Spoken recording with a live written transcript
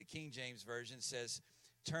King James Version says,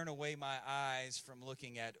 "Turn away my eyes from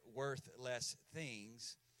looking at worthless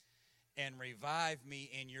things and revive me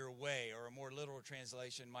in your way." Or a more literal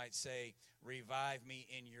translation might say, "Revive me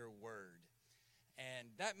in your word." And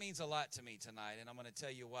that means a lot to me tonight, and I'm going to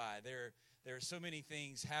tell you why. There are so many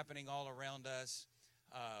things happening all around us,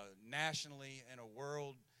 nationally, in a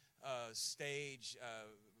world stage.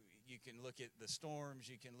 You can look at the storms,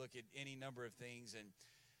 you can look at any number of things, and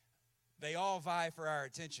they all vie for our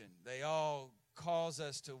attention. They all cause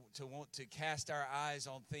us to want to cast our eyes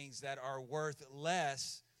on things that are worth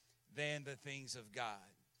less than the things of God.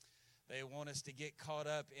 They want us to get caught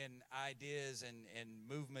up in ideas and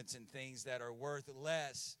movements and things that are worth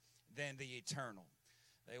less than the eternal.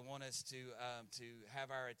 They want us to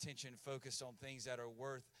have our attention focused on things that are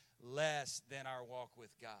worth less than our walk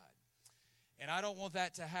with God. And I don't want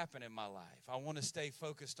that to happen in my life. I want to stay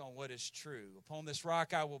focused on what is true. Upon this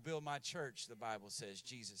rock I will build my church, the Bible says,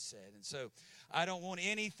 Jesus said. And so I don't want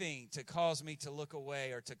anything to cause me to look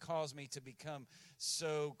away or to cause me to become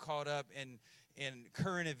so caught up in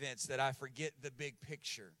current events that I forget the big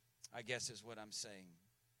picture, I guess is what I'm saying.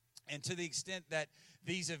 And to the extent that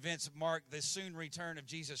these events mark the soon return of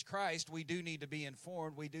Jesus Christ, we do need to be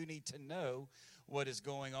informed. We do need to know what is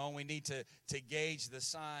going on. We need to gauge the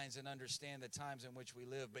signs and understand the times in which we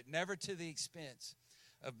live, but never to the expense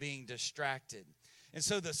of being distracted. And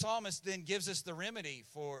so the psalmist then gives us the remedy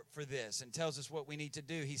for this and tells us what we need to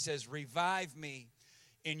do. He says, "Revive me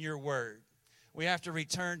in your word." We have to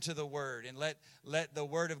return to the Word and let the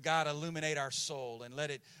Word of God illuminate our soul and let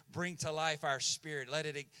it bring to life our spirit. Let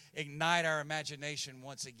it ignite our imagination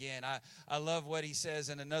once again. I love what he says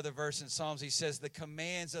in another verse in Psalms. He says, "The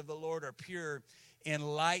commands of the Lord are pure,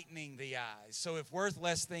 enlightening the eyes." So if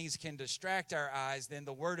worthless things can distract our eyes, then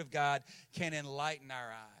the Word of God can enlighten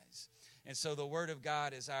our eyes. And so the Word of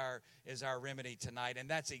God is our remedy tonight. And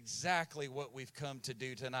that's exactly what we've come to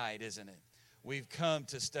do tonight, isn't it? We've come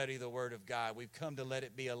to study the Word of God. We've come to let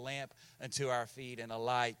it be a lamp unto our feet and a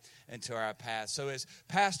light unto our path. So as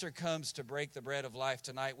Pastor comes to break the bread of life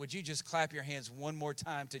tonight, would you just clap your hands one more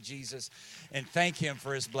time to Jesus and thank Him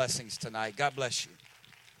for His blessings tonight? God bless you.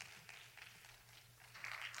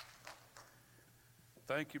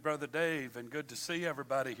 Thank you, Brother Dave, and good to see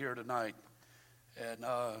everybody here tonight. And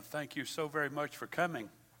thank you so very much for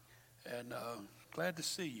coming. And glad to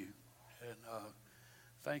see you. And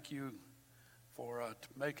thank you for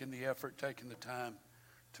making the effort, taking the time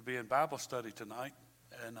to be in Bible study tonight,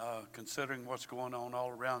 and considering what's going on all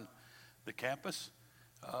around the campus.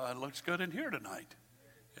 It looks good in here tonight,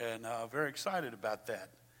 and very excited about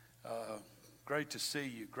that. Great to see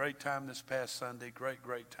you. Great time this past Sunday.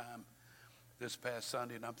 Great time this past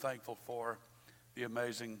Sunday, and I'm thankful for the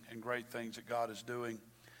amazing and great things that God is doing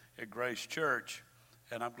at Grace Church.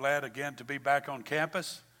 And I'm glad again to be back on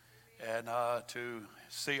campus and to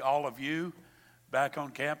see all of you back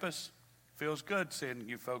on campus. Feels good seeing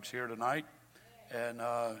you folks here tonight, and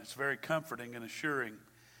it's very comforting and assuring.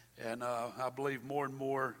 And I believe more and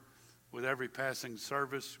more with every passing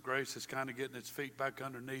service, Grace is kind of getting its feet back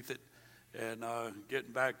underneath it and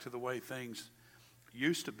getting back to the way things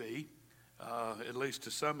used to be, at least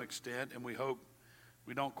to some extent. And we hope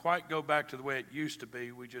we don't quite go back to the way it used to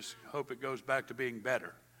be. We just hope it goes back to being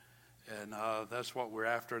better. And that's what we're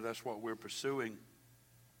after. That's what we're pursuing.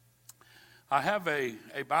 I have a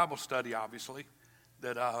Bible study, obviously,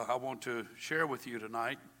 that I want to share with you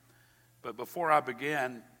tonight. But before I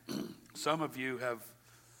begin, some of you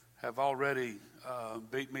have already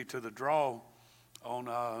beat me to the draw on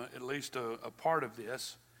at least a part of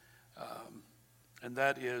this, and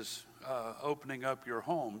that is opening up your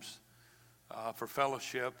homes for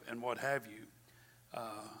fellowship and what have you.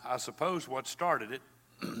 I suppose what started it,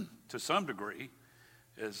 to some degree,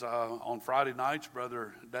 is on Friday nights,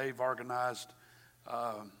 Brother Dave organized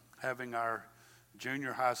having our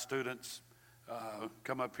junior high students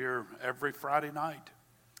come up here every Friday night,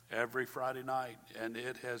 and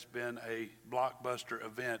it has been a blockbuster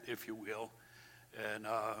event, if you will, and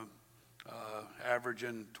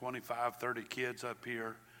averaging 25, 30 kids up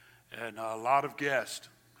here, and a lot of guests.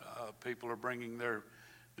 People are bringing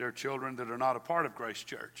their children that are not a part of Grace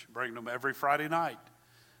Church, bringing them every Friday night.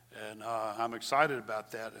 And I'm excited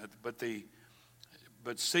about that.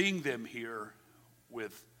 But seeing them here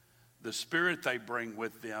with the spirit they bring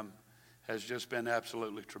with them has just been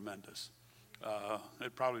absolutely tremendous.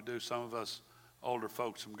 It'd probably do some of us older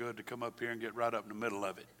folks some good to come up here and get right up in the middle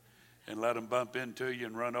of it and let them bump into you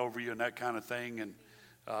and run over you and that kind of thing, and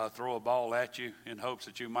throw a ball at you in hopes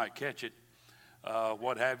that you might catch it,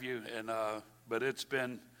 what have you. And but it's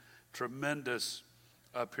been tremendous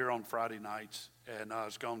up here on Friday nights, and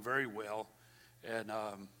it's gone very well. And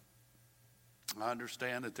I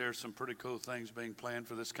understand that there's some pretty cool things being planned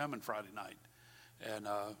for this coming Friday night.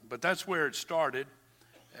 But that's where it started.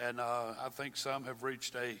 And I think some have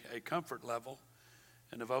reached a comfort level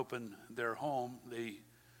and have opened their home.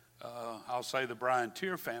 I'll say the Brian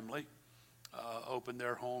Tier family opened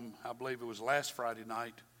their home, I believe it was last Friday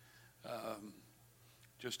night,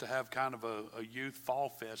 just to have kind of a youth fall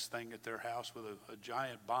fest thing at their house with a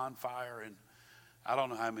giant bonfire. And I don't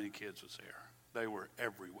know how many kids was there. They were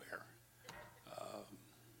everywhere.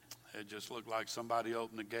 It just looked like somebody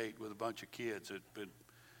opened the gate with a bunch of kids that had been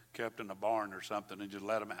kept in a barn or something and just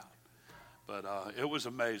let them out. But it was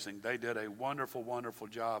amazing. They did a wonderful, wonderful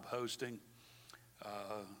job hosting.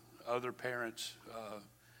 Other parents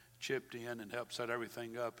chipped in and helped set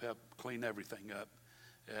everything up, helped clean everything up.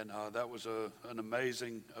 And that was an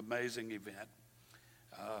amazing, amazing event.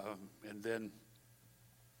 And then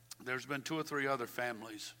there's been 2 or 3 other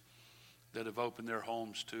families that have opened their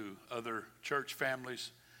homes to other church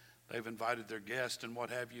families. They've invited their guests and what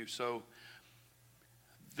have you. So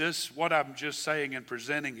what I'm just saying and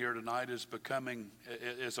presenting here tonight is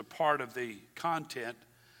a part of the content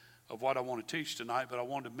of what I want to teach tonight. But I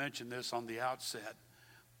wanted to mention this on the outset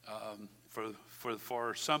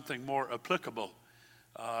for something more applicable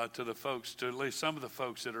to the folks, to at least some of the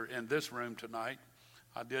folks that are in this room tonight.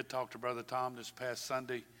 I did talk to Brother Tom this past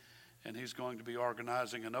Sunday, and he's going to be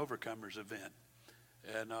organizing an Overcomers event.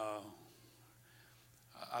 And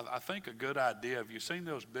I think a good idea, have you seen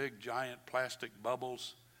those big giant plastic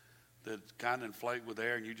bubbles that kind of inflate with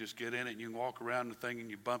air and you just get in it and you can walk around the thing and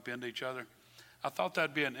you bump into each other? I thought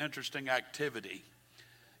that'd be an interesting activity.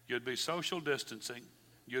 You'd be social distancing,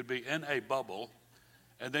 you'd be in a bubble,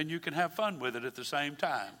 and then you can have fun with it at the same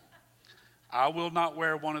time. I will not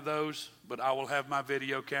wear one of those, but I will have my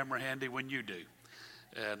video camera handy when you do.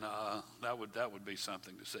 And that would be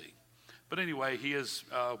something to see. But anyway, he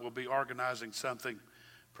will be organizing something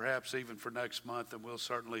perhaps even for next month, and we'll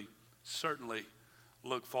certainly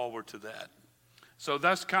look forward to that. So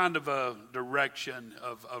that's kind of a direction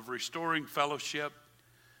of restoring fellowship,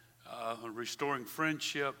 restoring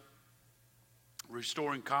friendship,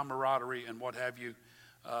 restoring camaraderie, and what have you.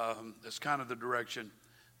 That's kind of the direction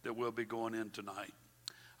that we'll be going in tonight.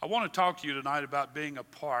 I want to talk to you tonight about being a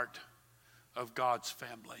part of God's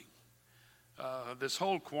family. This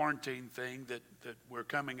whole quarantine thing that we're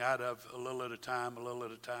coming out of a little at a time,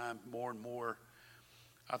 more and more,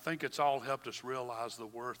 I think it's all helped us realize the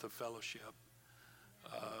worth of fellowship.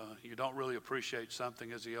 You don't really appreciate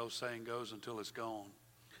something, as the old saying goes, until it's gone.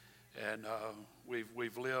 And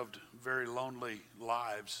we've lived very lonely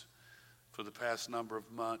lives for the past number of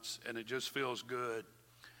months, and it just feels good.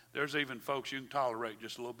 There's even folks you can tolerate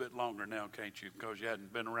just a little bit longer now, can't you? Because you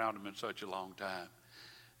hadn't been around them in such a long time.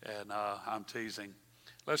 And I'm teasing.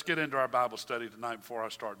 Let's get into our Bible study tonight before I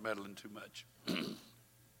start meddling too much.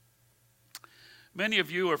 Many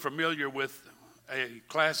of you are familiar with a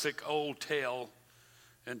classic old tale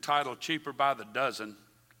entitled Cheaper by the Dozen,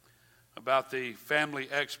 about the family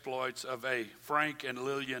exploits of a Frank and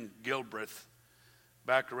Lillian Gilbreth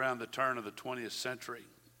back around the turn of the 20th century.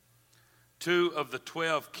 2 of the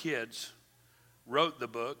 12 kids wrote the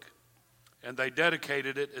book, and they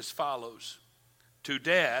dedicated it as follows: to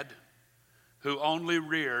Dad, who only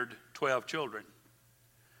reared 12 children,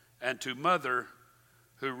 and to Mother,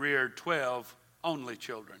 who reared 12 only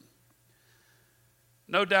children.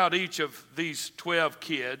 No doubt each of these 12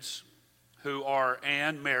 kids, who are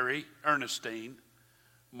Anne, Mary, Ernestine,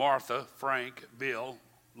 Martha, Frank, Bill,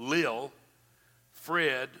 Lil,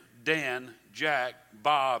 Fred, Dan, Jack,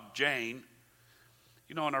 Bob, Jane.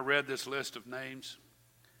 You know, when I read this list of names,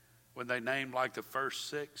 when they named like the first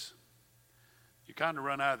 6, you kind of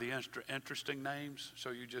run out of the interesting names, so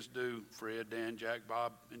you just do Fred, Dan, Jack,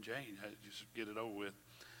 Bob, and Jane. Just get it over with.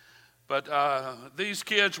 But these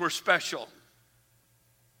kids were special.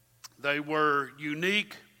 They were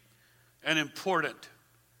unique and important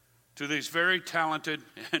to these very talented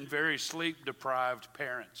and very sleep-deprived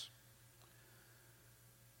parents.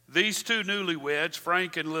 These 2 newlyweds,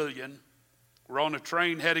 Frank and Lillian, were on a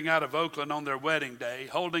train heading out of Oakland on their wedding day,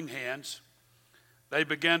 holding hands. They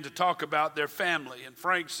began to talk about their family. And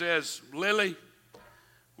Frank says, "Lily,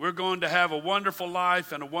 we're going to have a wonderful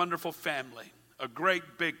life and a wonderful family, a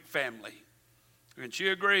great big family." And she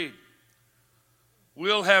agreed.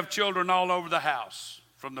 "We'll have children all over the house,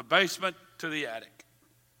 from the basement to the attic."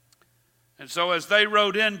 And so as they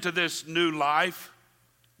rode into this new life,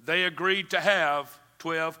 they agreed to have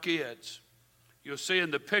 12 kids. You'll see in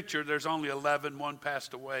the picture there's only 11. One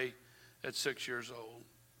passed away at 6 years old.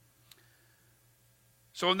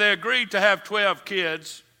 So when they agreed to have 12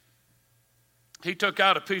 kids, he took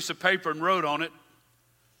out a piece of paper and wrote on it,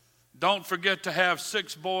 don't forget to have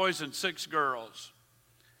 6 boys and 6 girls.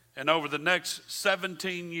 And over the next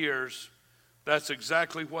 17 years, that's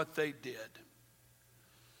exactly what they did.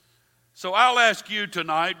 So I'll ask you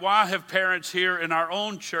tonight, why have parents here in our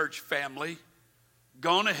own church family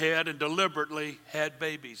gone ahead and deliberately had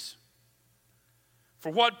babies?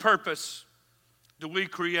 For what purpose do we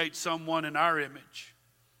create someone in our image?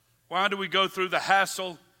 Why do we go through the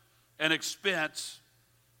hassle and expense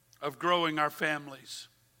of growing our families?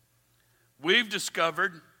 We've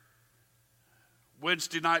discovered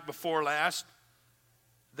Wednesday night before last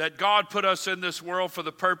that God put us in this world for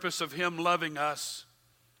the purpose of Him loving us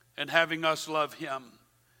and having us love Him.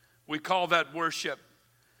 We call that worship.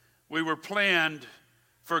 We were planned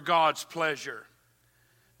for God's pleasure.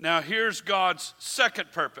 Now here's God's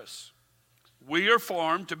second purpose. We are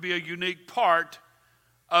formed to be a unique part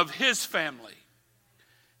of His family.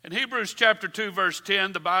 In Hebrews chapter 2 verse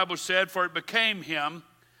 10, the Bible said, "For it became Him,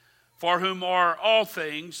 for whom are all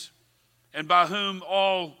things, and by whom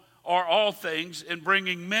all are all things, in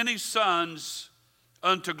bringing many sons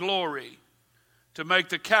unto glory, to make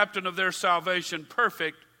the captain of their salvation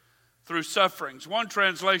perfect through sufferings." One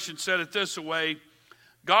translation said it this way: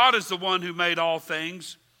 God is the one who made all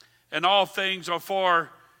things, and all things are for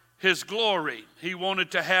His glory. He wanted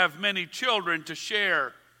to have many children to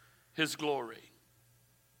share His glory.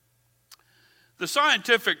 The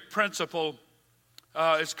scientific principle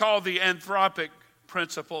is called the anthropic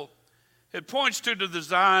principle. It points to the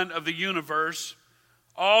design of the universe,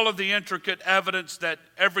 all of the intricate evidence that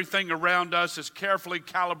everything around us is carefully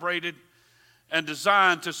calibrated and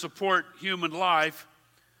designed to support human life,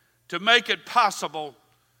 to make it possible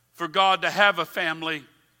for God to have a family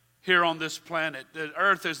here on this planet. The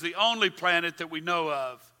earth is the only planet that we know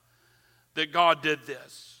of that God did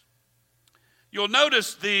this. You'll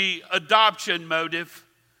notice the adoption motive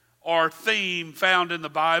or theme found in the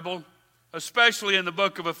Bible, especially in the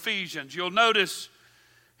book of Ephesians. You'll notice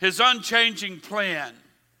His unchanging plan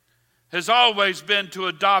has always been to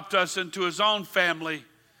adopt us into His own family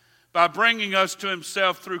by bringing us to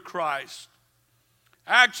Himself through Christ.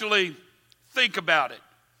 Actually, think about it.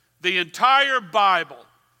 The entire Bible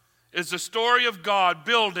is the story of God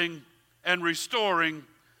building and restoring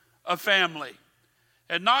a family.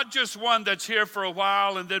 And not just one that's here for a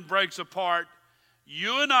while and then breaks apart.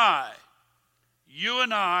 You and I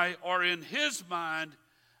are in His mind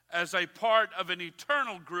as a part of an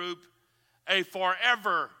eternal group, a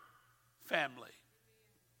forever family.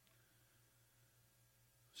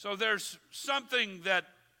 So there's something that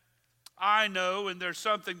I know, and there's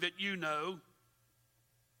something that you know.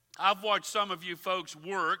 I've watched some of you folks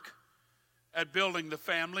work at building the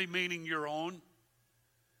family, meaning your own.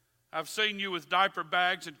 I've seen you with diaper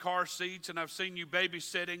bags and car seats, and I've seen you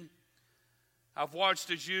babysitting. I've watched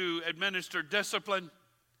as you administer discipline.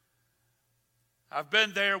 I've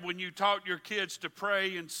been there when you taught your kids to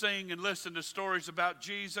pray and sing and listen to stories about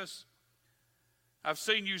Jesus. I've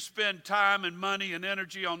seen you spend time and money and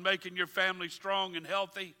energy on making your family strong and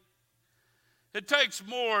healthy. It takes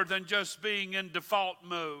more than just being in default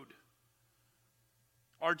mode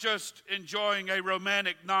or just enjoying a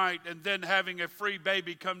romantic night and then having a free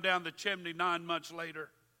baby come down the chimney 9 months later.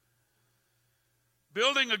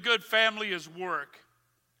 Building a good family is work.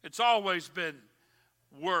 It's always been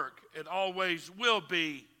work. It always will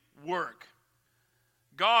be work.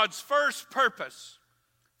 God's first purpose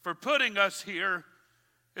for putting us here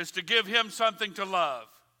is to give Him something to love.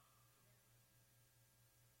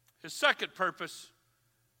 His second purpose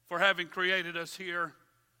for having created us here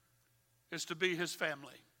is to be His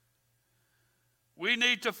family. We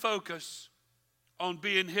need to focus on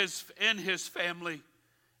being in His family,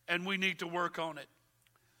 and we need to work on it.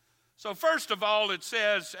 So first of all, it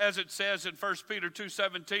says, as it says in 1 Peter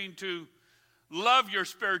 2:17, to love your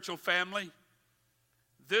spiritual family.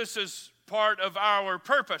 This is part of our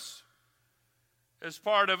purpose. It's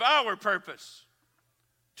part of our purpose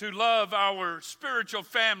to love our spiritual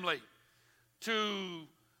family, to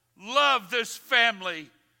love this family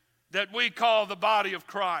that we call the body of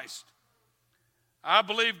Christ. I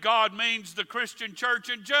believe God means the Christian church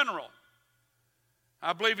in general.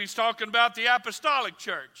 I believe He's talking about the apostolic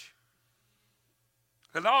church.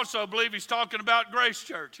 And I also believe He's talking about Grace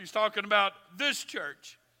Church. He's talking about this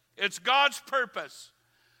church. It's God's purpose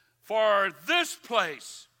for this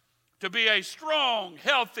place to be a strong,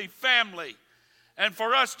 healthy family, and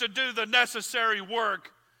for us to do the necessary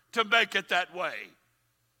work to make it that way.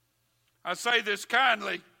 I say this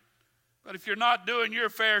kindly, but if you're not doing your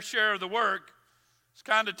fair share of the work, it's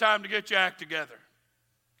kind of time to get your act together.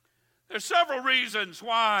 There's several reasons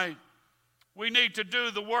why we need to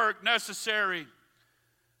do the work necessary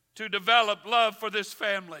to develop love for this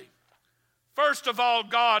family. First of all,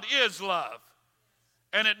 God is love,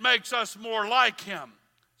 and it makes us more like him.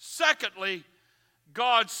 Secondly,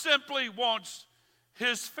 God simply wants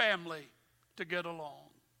his family to get along.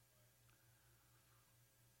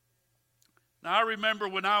 Now, I remember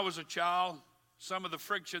when I was a child, some of the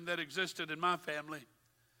friction that existed in my family,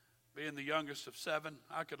 being the youngest of 7.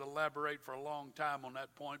 I could elaborate for a long time on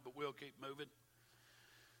that point, but we'll keep moving.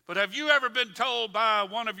 But have you ever been told by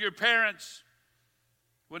one of your parents,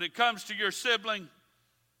 when it comes to your sibling,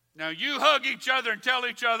 now you hug each other and tell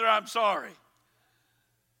each other, I'm sorry?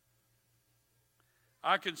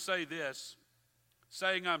 I can say this,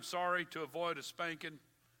 saying I'm sorry to avoid a spanking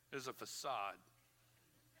is a facade.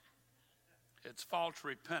 It's false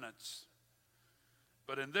repentance.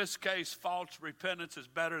 But in this case, false repentance is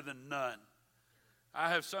better than none. I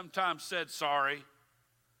have sometimes said sorry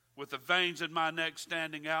with the veins in my neck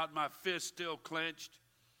standing out, my fist still clenched,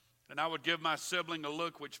 and I would give my sibling a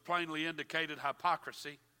look which plainly indicated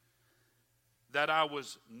hypocrisy, that I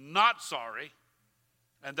was not sorry,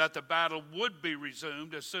 and that the battle would be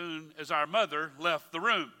resumed as soon as our mother left the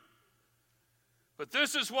room. But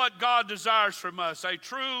this is what God desires from us, a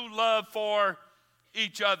true love for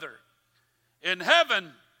each other. In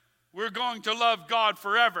heaven, we're going to love God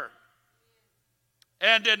forever.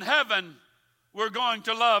 And in heaven, we're going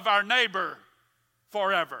to love our neighbor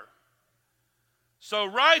forever. So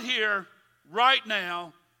right here, right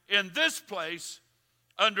now, in this place,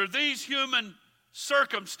 under these human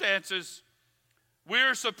circumstances,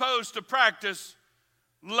 we're supposed to practice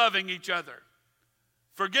loving each other,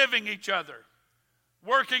 forgiving each other,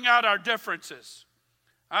 working out our differences.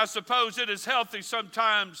 I suppose it is healthy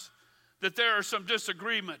sometimes that there are some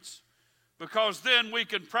disagreements, because then we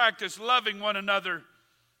can practice loving one another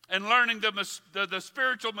and learning the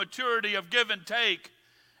spiritual maturity of give and take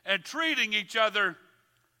and treating each other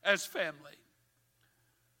as family.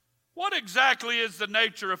 What exactly is the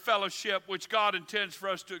nature of fellowship which God intends for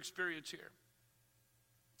us to experience here?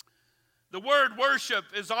 The word worship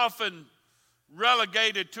is often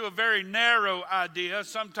relegated to a very narrow idea,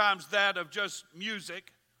 sometimes that of just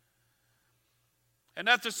music. And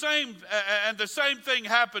the same thing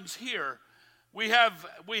happens here. We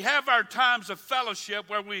have our times of fellowship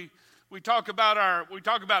where we talk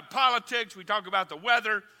about politics, we talk about the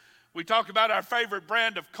weather, we talk about our favorite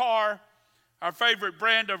brand of car, our favorite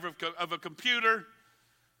brand of a computer.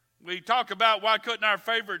 We talk about why couldn't our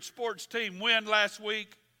favorite sports team win last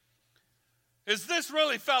week. Is this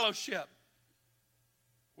really fellowship?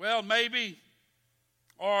 Well, maybe,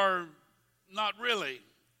 or not really.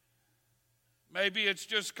 Maybe it's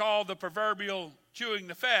just called the proverbial chewing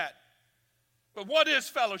the fat. But what is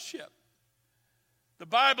fellowship? The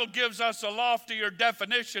Bible gives us a loftier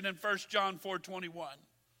definition in 1 John 4:21.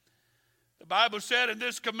 The Bible said, "In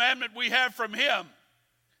this commandment we have from him,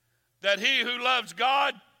 that he who loves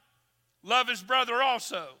God, love his brother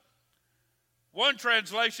also." One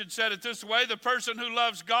translation said it this way: the person who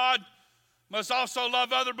loves God must also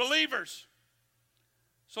love other believers.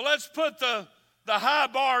 So let's put the high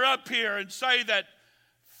bar up here and say that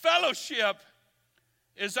fellowship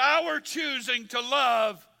is our choosing to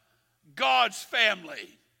love God's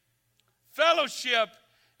family. Fellowship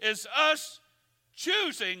is us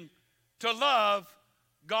choosing to love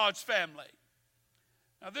God's family.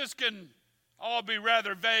 Now, this can all be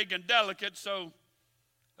rather vague and delicate, so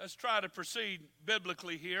let's try to proceed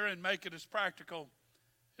biblically here and make it as practical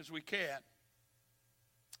as we can.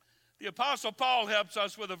 The Apostle Paul helps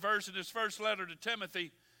us with a verse in his first letter to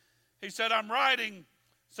Timothy. He said, "I'm writing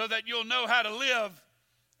so that you'll know how to live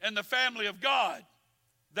in the family of God."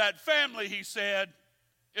 That family, he said,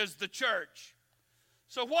 is the church.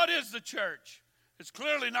 So what is the church? It's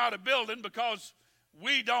clearly not a building, because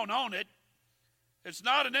we don't own it. It's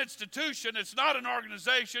not an institution. It's not an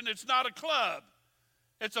organization. It's not a club.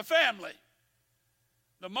 It's a family.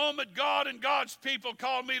 The moment God and God's people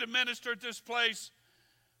called me to minister at this place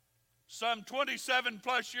some 27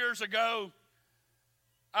 plus years ago,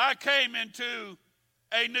 I came into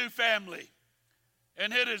a new family,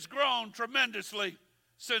 and it has grown tremendously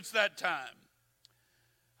since that time.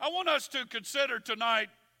 I want us to consider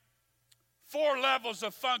tonight 4 levels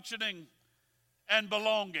of functioning and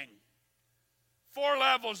belonging. 4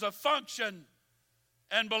 levels of function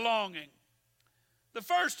and belonging. The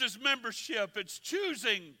first is membership. It's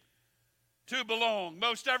choosing to belong.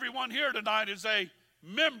 Most everyone here tonight is a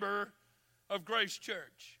member of Grace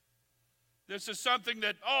Church. This is something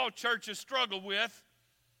that all churches struggle with.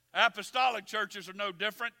 Apostolic churches are no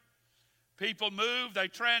different. People move, they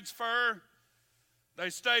transfer, they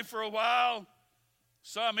stay for a while.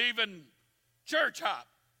 Some even church hop.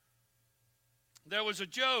 There was a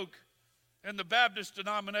joke in the Baptist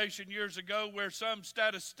denomination years ago where some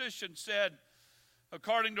statistician said,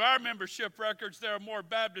 according to our membership records, there are more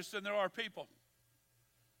Baptists than there are people.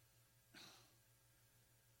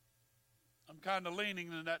 I'm kind of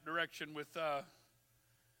leaning in that direction with the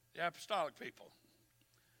apostolic people.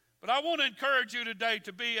 But I want to encourage you today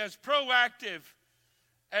to be as proactive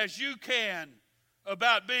as you can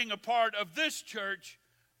about being a part of this church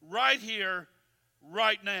right here,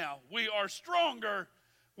 right now. We are stronger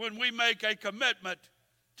when we make a commitment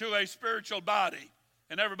to a spiritual body.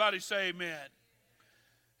 And everybody say amen.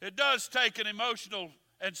 It does take an emotional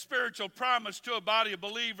and spiritual promise to a body of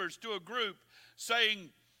believers, to a group, saying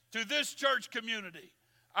to this church community,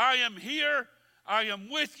 I am here, I am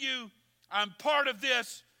with you, I'm part of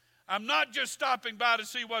this. I'm not just stopping by to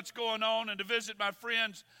see what's going on and to visit my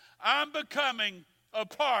friends. I'm becoming a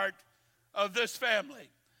part of this family.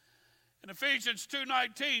 In Ephesians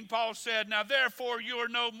 2:19, Paul said, now therefore you are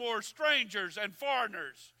no more strangers and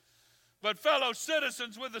foreigners, but fellow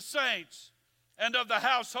citizens with the saints and of the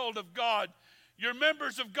household of God. You're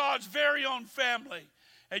members of God's very own family,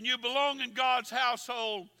 and you belong in God's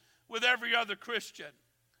household with every other Christian.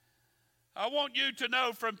 I want you to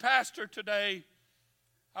know from Pastor today,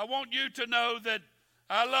 I want you to know that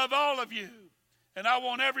I love all of you, and I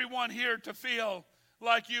want everyone here to feel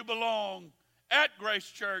like you belong at Grace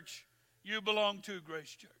Church. You belong to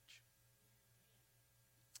Grace Church.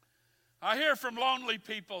 I hear from lonely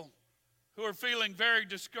people who are feeling very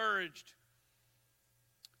discouraged.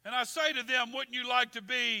 And I say to them, wouldn't you like to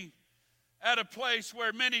be at a place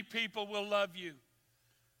where many people will love you,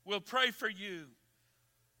 will pray for you,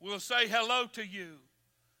 will say hello to you,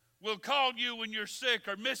 will call you when you're sick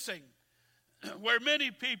or missing, where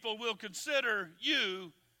many people will consider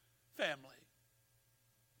you family?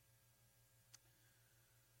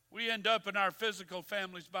 We end up in our physical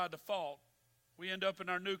families by default. We end up in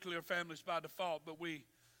our nuclear families by default, but we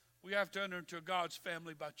have to enter into God's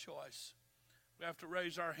family by choice. We have to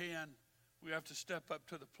raise our hand. We have to step up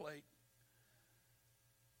to the plate.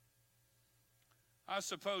 I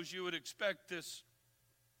suppose you would expect this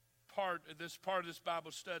part of this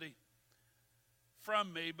Bible study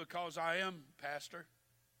from me because I am pastor.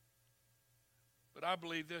 But I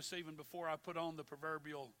believe this even before I put on the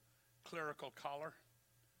proverbial clerical collar.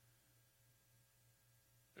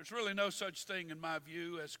 There's really no such thing in my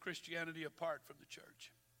view as Christianity apart from the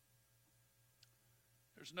church.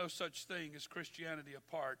 There's no such thing as Christianity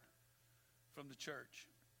apart from the church.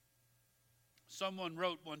 Someone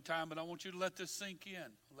wrote one time, and I want you to let this sink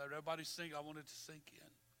in. Let everybody sink. I want it to sink in.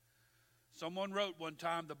 Someone wrote one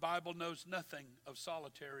time, the Bible knows nothing of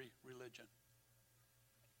solitary religion.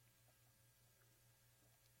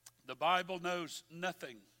 The Bible knows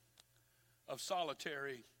nothing of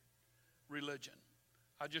solitary religion.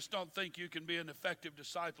 I just don't think you can be an effective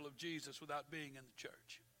disciple of Jesus without being in the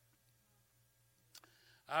church.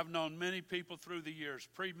 I've known many people through the years,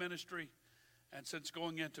 pre-ministry and since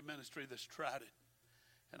going into ministry, that's tried it.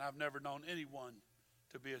 And I've never known anyone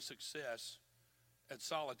to be a success at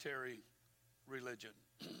solitary religion.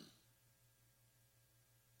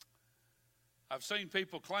 I've seen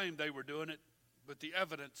people claim they were doing it, but the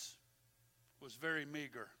evidence was very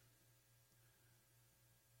meager.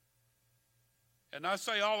 And I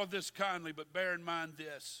say all of this kindly, but bear in mind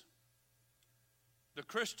this. The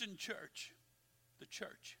Christian church, the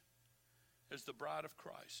church, is the bride of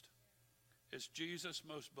Christ. It's Jesus'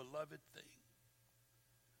 most beloved thing.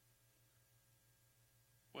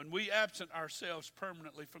 When we absent ourselves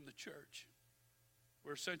permanently from the church,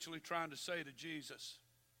 we're essentially trying to say to Jesus,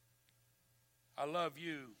 I love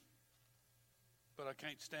you, but I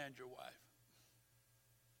can't stand your wife.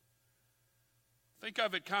 Think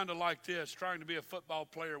of it kind of like this, trying to be a football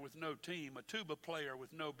player with no team, a tuba player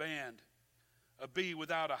with no band, a bee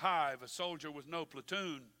without a hive, a soldier with no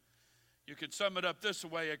platoon. You can sum it up this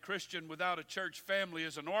way: a Christian without a church family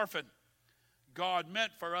is an orphan. God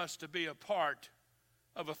meant for us to be a part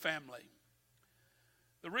of a family.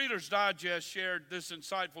 The Reader's Digest shared this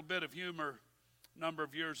insightful bit of humor a number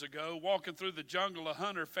of years ago. Walking through the jungle, a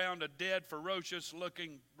hunter found a dead,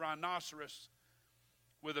 ferocious-looking rhinoceros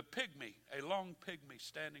with a pygmy, a long pygmy,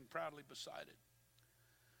 standing proudly beside it.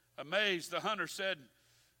 Amazed, the hunter said,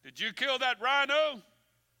 "Did you kill that rhino?"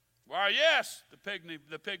 "Why, yes," the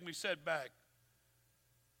pygmy said back.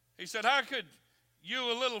 He said, "How could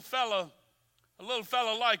you, a little fellow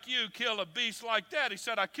like you, kill a beast like that?" He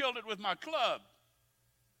said, "I killed it with my club."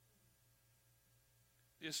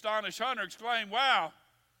 The astonished hunter exclaimed, "Wow,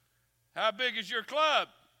 how big is your club?"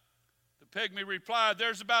 The pygmy replied,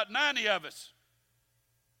 "There's about 90 of us."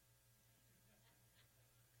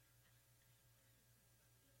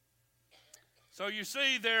 So you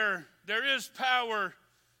see, there there is power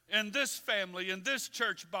in this family, in this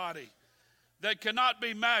church body, that cannot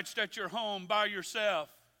be matched at your home by yourself.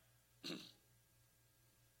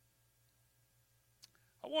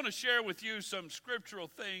 I want to share with you some scriptural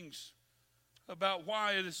things about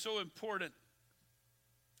why it is so important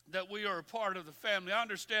that we are a part of the family. I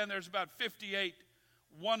understand there's about 58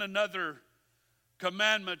 one another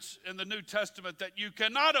commandments in the New Testament that you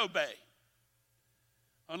cannot obey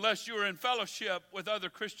unless you are in fellowship with other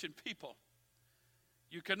Christian people.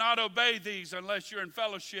 You cannot obey these unless you're in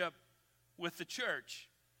fellowship with the church.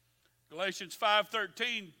 Galatians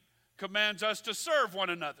 5:13 commands us to serve one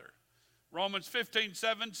another. Romans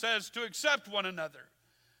 15:7 says to accept one another.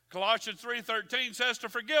 Colossians 3:13 says to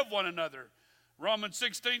forgive one another. Romans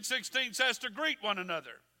 16:16 says to greet one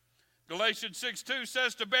another. Galatians 6:2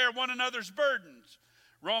 says to bear one another's burdens.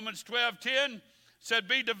 Romans 12:10 said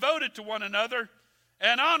be devoted to one another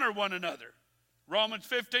and honor one another. Romans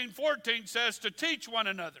 15:14 says to teach one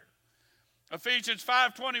another. Ephesians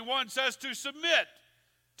 5:21 says to submit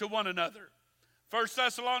to one another. 1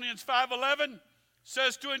 Thessalonians 5:11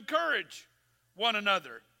 says to encourage one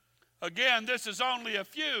another. Again, this is only a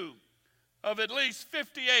few of at least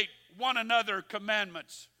 58 one another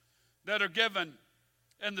commandments that are given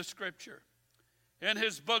in the Scripture. In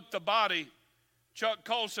his book, The Body, Chuck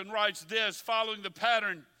Colson writes this: following the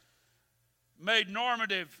pattern made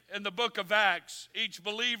normative in the book of Acts, each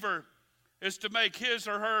believer is to make his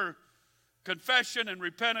or her confession and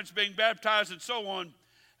repentance, being baptized and so on,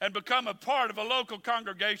 and become a part of a local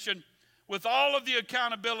congregation with all of the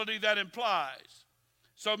accountability that implies.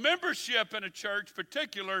 So membership in a church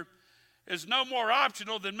particular is no more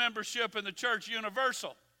optional than membership in the church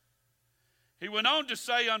universal. He went on to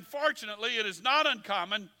say, unfortunately, it is not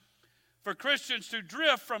uncommon for Christians to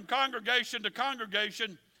drift from congregation to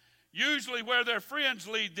congregation, usually where their friends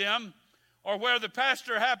lead them or where the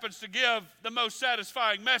pastor happens to give the most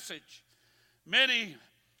satisfying message. Many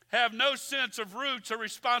have no sense of roots or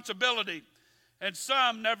responsibility, and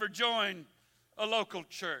some never join a local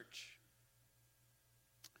church.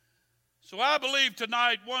 So I believe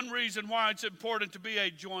tonight one reason why it's important to be a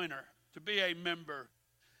joiner, to be a member,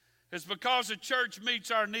 is because the church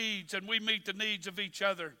meets our needs and we meet the needs of each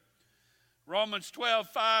other. Romans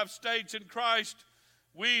 12:5 states, in Christ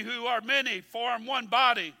we who are many form one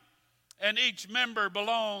body, and each member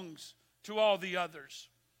belongs to all the others.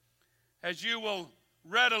 As you will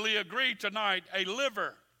readily agree tonight, a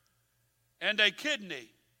liver and a kidney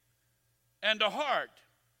and a heart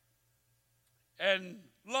and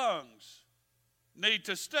lungs need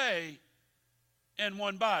to stay in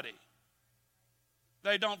one body.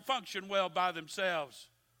 They don't function well by themselves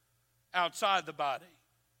outside the body.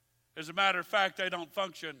 As a matter of fact, they don't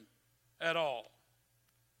function at all.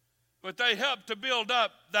 But they help to build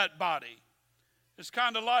up that body. It's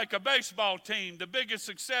kind of like a baseball team. The biggest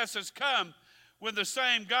success has come when the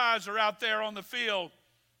same guys are out there on the field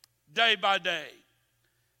day by day.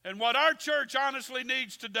 And what our church honestly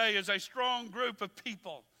needs today is a strong group of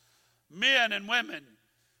people, men and women,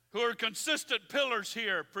 who are consistent pillars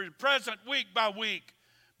here, present week by week,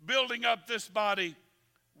 building up this body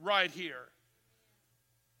right here.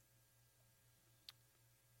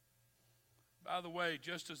 By the way,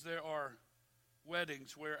 just as there are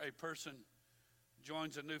weddings where a person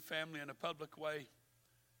joins a new family in a public way,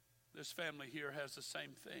 this family here has the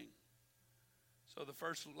same thing. So the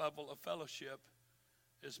first level of fellowship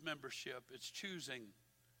is membership. It's choosing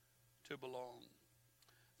to belong.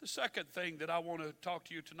 The second thing that I want to talk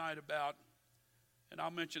to you tonight about, and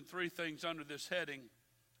I'll mention three things under this heading,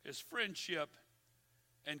 is friendship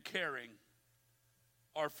and caring,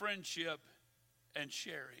 or friendship and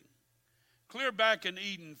sharing. Clear back in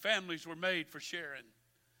Eden, families were made for sharing.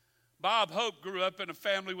 Bob Hope grew up in a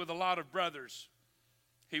family with a lot of brothers.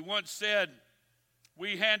 He once said,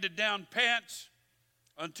 we handed down pants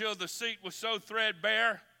until the seat was so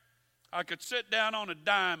threadbare, I could sit down on a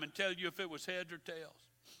dime and tell you if it was heads or tails.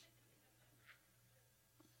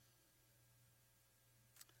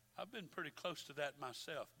 I've been pretty close to that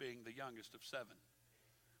myself, being the youngest of seven.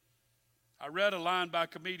 I read a line by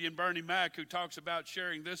comedian Bernie Mac who talks about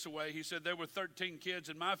sharing this away. He said, there were 13 kids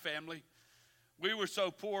in my family. We were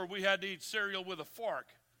so poor we had to eat cereal with a fork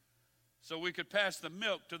so we could pass the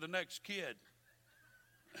milk to the next kid.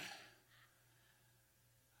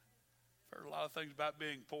 I've heard a lot of things about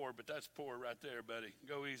being poor, but that's poor right there, buddy.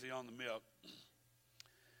 Go easy on the milk.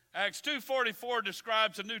 Acts 2:44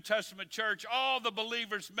 describes the New Testament church. All the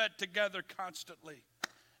believers met together constantly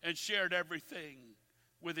and shared everything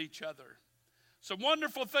with each other. Some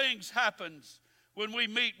wonderful things happen when we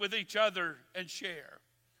meet with each other and share.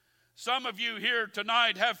 Some of you here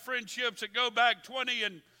tonight have friendships that go back 20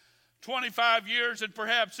 and 25 years, and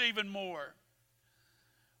perhaps even more.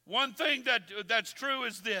 One thing that's true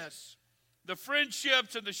is this: the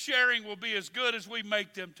friendships and the sharing will be as good as we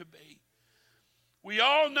make them to be. We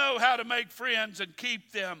all know how to make friends and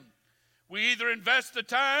keep them. We either invest the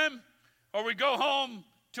time or we go home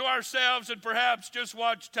to ourselves and perhaps just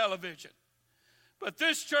watch television. But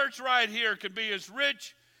this church right here can be as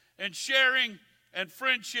rich in sharing and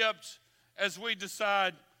friendships as we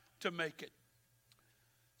decide to make it.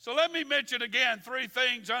 So let me mention again 3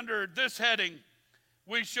 things under this heading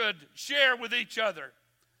we should share with each other.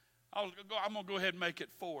 I'm going to go ahead and make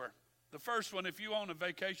it 4. The first one, if you own a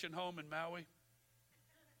vacation home in Maui,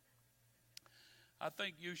 I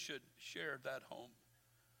think you should share that home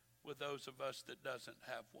with those of us that doesn't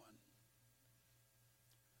have one.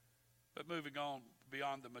 But moving on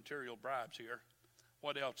beyond the material bribes here,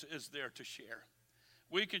 what else is there to share?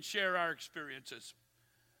 We can share our experiences.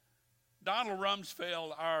 Donald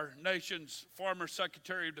Rumsfeld, our nation's former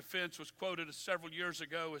Secretary of Defense, was quoted several years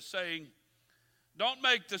ago as saying, "Don't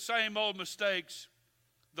make the same old mistakes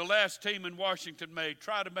the last team in Washington made.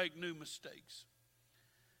 Try to make new mistakes."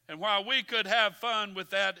 And while we could have fun with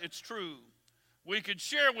that, it's true. We could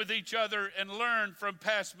share with each other and learn from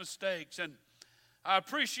past mistakes. And I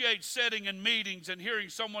appreciate sitting in meetings and hearing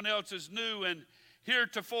someone else's new and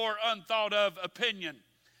heretofore unthought of opinion.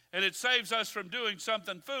 And it saves us from doing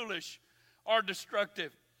something foolish or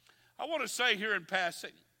destructive. I want to say here in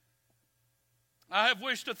passing, I have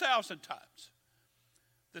wished 1,000 times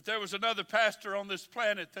that there was another pastor on this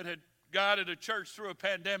planet that had guided a church through a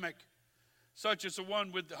pandemic such as the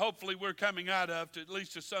one hopefully we're coming out of, to at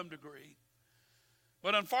least to some degree.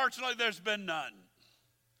 But unfortunately, there's been none.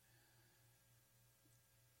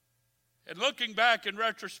 And looking back in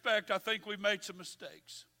retrospect, I think we've made some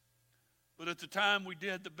mistakes. But at the time, we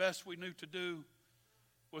did the best we knew to do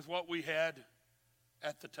with what we had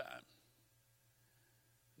at the time.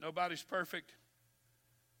 Nobody's perfect.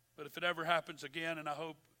 But if it ever happens again, and I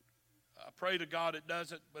pray to God it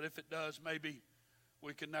doesn't, but if it does, maybe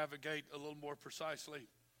we can navigate a little more precisely,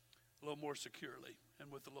 a little more securely,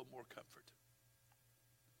 and with a little more comfort.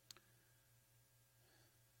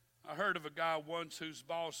 I heard of a guy once whose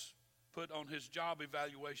boss put on his job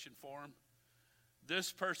evaluation form,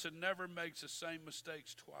 "This person never makes the same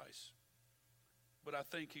mistakes twice, but I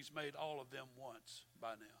think he's made all of them once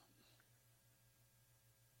by now."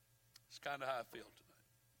 It's kind of how I feel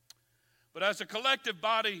tonight. But as a collective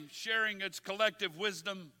body sharing its collective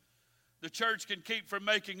wisdom, the church can keep from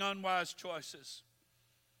making unwise choices.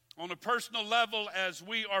 On a personal level, as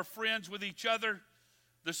we are friends with each other,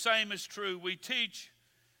 the same is true. We teach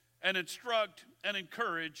and instruct and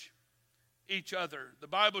encourage each other. The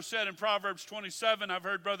Bible said in Proverbs 27, I've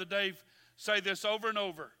heard Brother Dave say this over and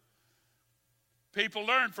over, people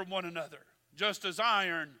learn from one another, just as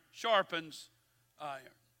iron sharpens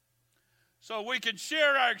iron. So we can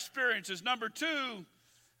share our experiences. Number 2,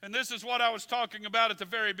 and this is what I was talking about at the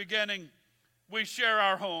very beginning, we share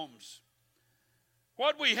our homes.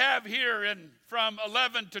 What we have here from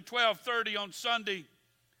 11 to 12:30 on Sunday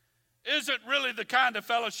isn't really the kind of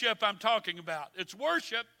fellowship I'm talking about. It's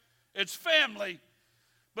worship, it's family,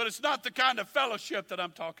 but it's not the kind of fellowship that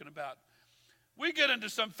I'm talking about. We get into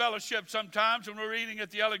some fellowship sometimes when we're eating at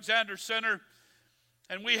the Alexander Center,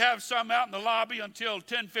 and we have some out in the lobby until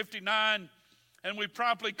 10:59, and we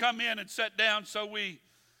promptly come in and sit down at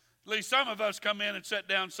least some of us come in and sit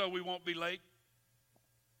down so we won't be late.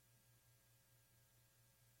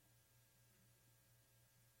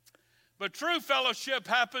 But true fellowship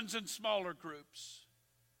happens in smaller groups.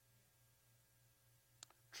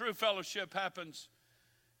 True fellowship happens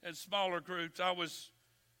in smaller groups. I was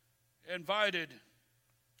invited,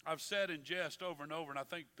 I've said in jest over and over, and I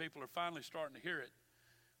think people are finally starting to hear it.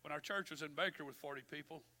 When our church was in Baker with 40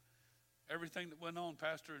 people, everything that went on,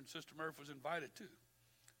 Pastor and Sister Murph was invited to.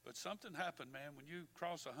 But something happened, man. When you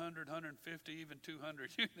cross 100, 150, even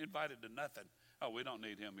 200, you ain't invited to nothing. Oh, we don't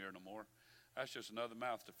need him here no more. That's just another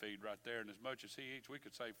mouth to feed right there. And as much as he eats, we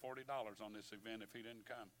could save $40 on this event if he didn't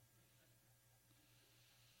come.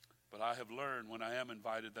 But I have learned when I am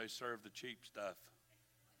invited, they serve the cheap stuff.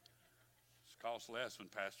 It costs less when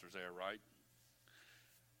pastor's there, right?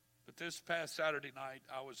 But this past Saturday night,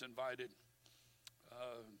 I was invited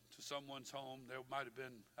to someone's home. There might have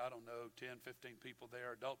been, 10, 15 people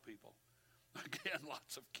there, adult people. Again,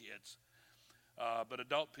 lots of kids. But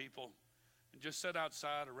adult people. And just sat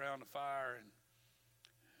outside around a fire and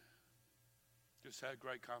just had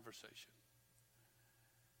great conversation.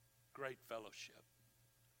 Great fellowship.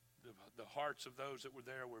 The hearts of those that were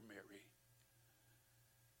there were merry.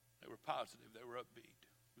 They were positive. They were upbeat.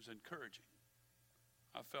 It was encouraging.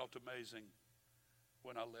 I felt amazing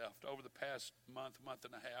when I left. Over the past month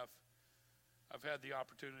and a half, I've had the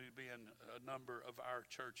opportunity to be in a number of our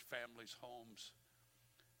church families' homes.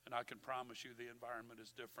 And I can promise you the environment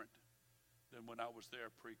is different than when I was there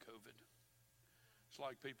pre-COVID. It's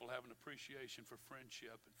like people have an appreciation for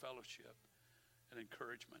friendship and fellowship and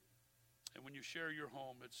encouragement. And when you share your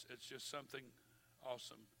home, it's just something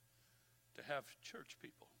awesome to have church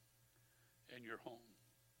people in your home.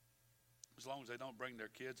 As long as they don't bring their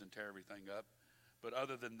kids and tear everything up. But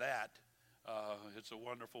other than that, it's a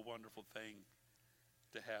wonderful, wonderful thing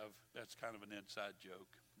to have. That's kind of an inside joke.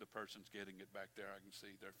 The person's getting it back there. I can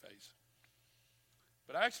see their face.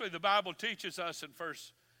 But actually, the Bible teaches us in 1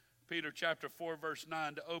 Peter chapter 4, verse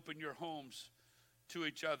 9, to open your homes to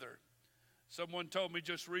each other. Someone told me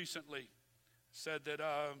just recently, said that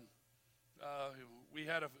we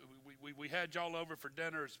had y'all over for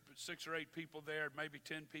dinner, 6 or 8 people there, maybe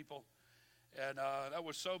 10 people. And that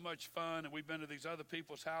was so much fun. And we've been to these other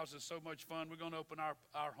people's houses, so much fun. We're going to open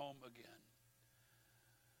our home again.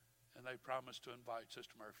 And they promised to invite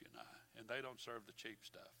Sister Murphy and I. And they don't serve the cheap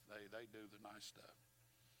stuff. They do the nice stuff.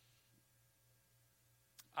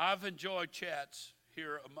 I've enjoyed chats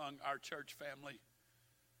here among our church family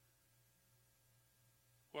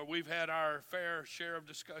where we've had our fair share of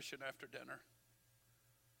discussion after dinner.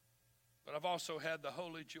 But I've also had the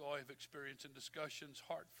holy joy of experiencing discussions,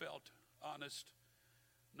 heartfelt, honest,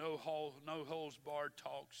 no holes barred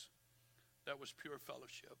talks. That was pure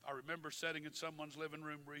fellowship. I remember sitting in someone's living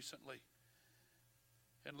room recently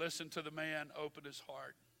and listened to the man open his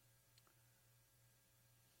heart.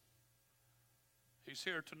 He's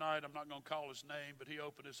here tonight. I'm not going to call his name, but he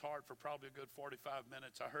opened his heart for probably a good 45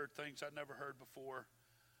 minutes. I heard things I'd never heard before.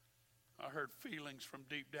 I heard feelings from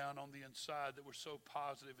deep down on the inside that were so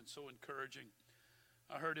positive and so encouraging.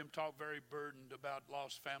 I heard him talk very burdened about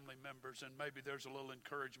lost family members, and maybe there's a little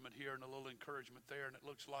encouragement here and a little encouragement there, and it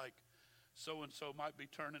looks like so-and-so might be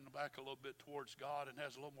turning back a little bit towards God and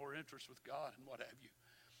has a little more interest with God and what have you.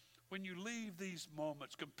 When you leave these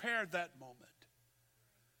moments, compare that moment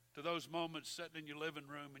to those moments sitting in your living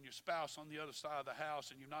room and your spouse on the other side of the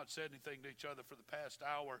house and you've not said anything to each other for the past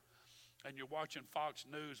hour, and you're watching Fox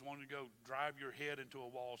News wanting to go drive your head into a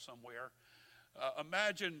wall somewhere.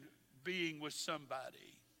 Imagine being with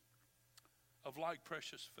somebody of like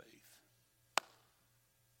precious faith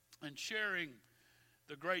and sharing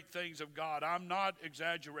the great things of God. I'm not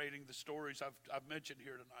exaggerating the stories I've mentioned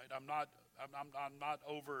here tonight. I'm not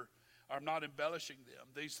embellishing them.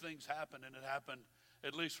 These things happen, and it happened,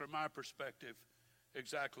 at least from my perspective,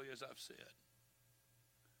 exactly as I've said.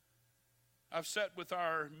 I've sat with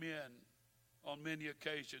our men on many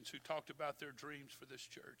occasions who talked about their dreams for this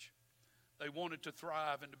church. They wanted to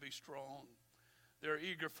thrive and to be strong. They're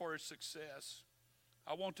eager for its success.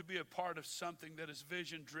 I want to be a part of something that is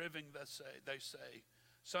vision-driven, they say.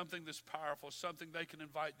 Something that's powerful, something they can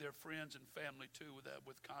invite their friends and family to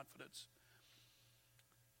with confidence.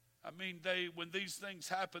 I mean, when these things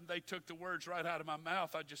happened, they took the words right out of my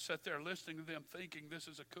mouth. I just sat there listening to them thinking, this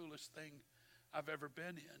is the coolest thing I've ever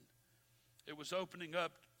been in. It was opening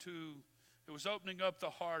up the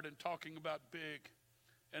heart and talking about big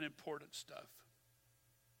and important stuff.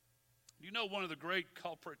 You know, one of the great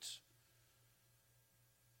culprits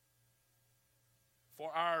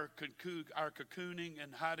for our cocooning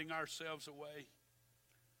and hiding ourselves away,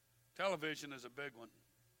 television is a big one.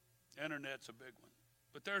 Internet's a big one.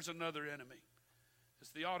 But there's another enemy.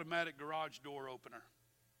 It's the automatic garage door opener.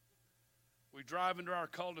 We drive into our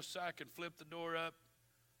cul-de-sac and flip the door up.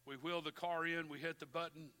 We wheel the car in, we hit the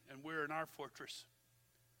button, and we're in our fortress.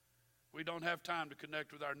 We don't have time to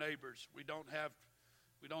connect with our neighbors. We don't have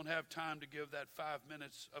time to give that 5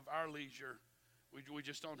 minutes of our leisure. We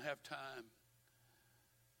just don't have time.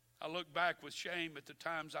 I look back with shame at the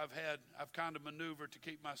times I've kind of maneuvered to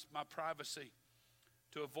keep my privacy,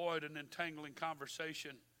 to avoid an entangling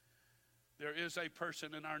conversation. There is a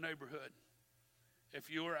person in our neighborhood. If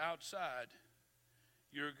you are outside,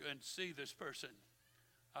 you're going to see this person.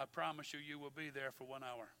 I promise you will be there for 1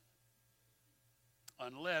 hour.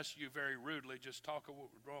 Unless you very rudely just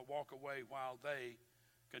walk away while they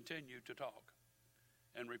continue to talk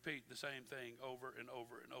and repeat the same thing over and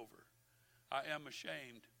over and over. I am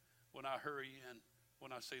ashamed when I hurry in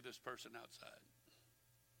when I see this person outside.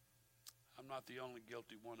 I'm not the only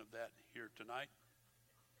guilty one of that here tonight.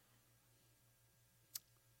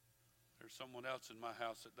 There's someone else in my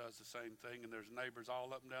house that does the same thing, and there's neighbors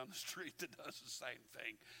all up and down the street that does the same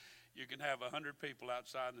thing. You can have 100 people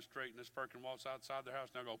outside in the street, and this person walks outside their house,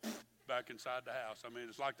 and they'll go back inside the house. I mean,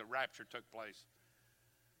 it's like the rapture took place.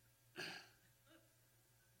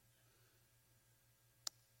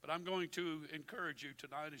 But I'm going to encourage you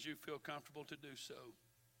tonight, as you feel comfortable to do so,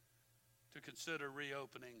 to consider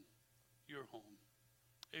reopening your home,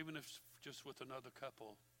 even if it's just with another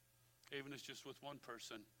couple, even if it's just with one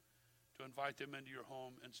person, to invite them into your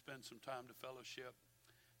home and spend some time to fellowship.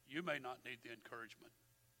 You may not need the encouragement,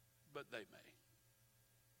 but they may.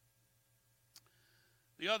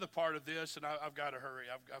 The other part of this, and I've got to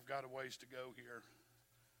hurry, I've got a ways to go here,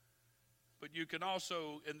 but you can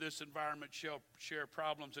also, in this environment, share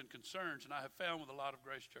problems and concerns, and I have found with a lot of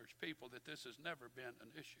Grace Church people that this has never been an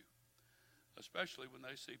issue, especially when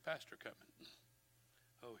they see Pastor coming.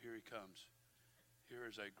 Oh, here he comes. Here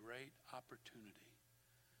is a great opportunity.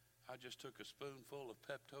 I just took a spoonful of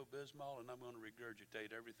Pepto-Bismol, and I'm going to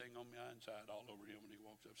regurgitate everything on my inside all over him when he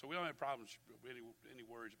walks up. So we don't have problems, any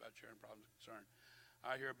worries about sharing problems and concerns.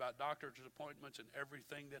 I hear about doctor's appointments and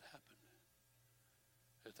everything that happened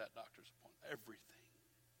at that doctor's appointment. Everything.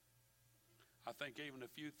 I think even a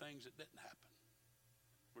few things that didn't happen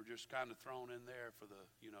were just kind of thrown in there for the,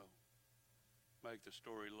 make the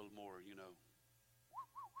story a little more,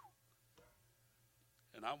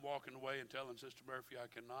 And I'm walking away and telling Sister Murphy, I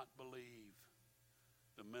cannot believe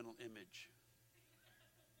the mental image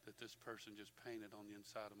that this person just painted on the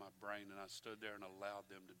inside of my brain. And I stood there and allowed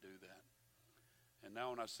them to do that. And now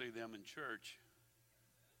when I see them in church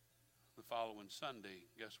the following Sunday,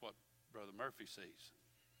 guess what Brother Murphy sees?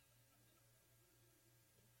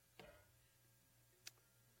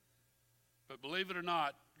 But believe it or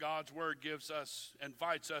not, God's word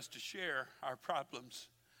invites us to share our problems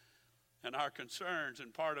and our concerns,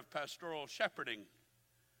 and part of pastoral shepherding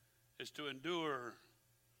is to endure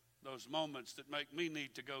those moments that make me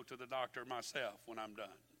need to go to the doctor myself when I'm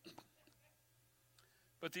done.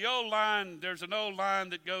 But there's an old line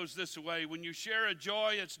that goes this way: when you share a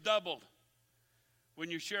joy, it's doubled.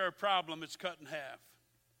 When you share a problem, it's cut in half.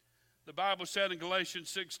 The Bible said in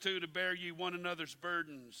Galatians 6:2 to bear ye one another's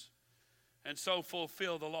burdens and so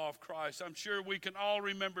fulfill the law of Christ. I'm sure we can all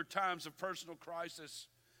remember times of personal crisis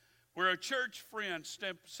where a church friend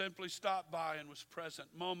simply stopped by and was present.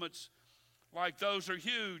 Moments like those are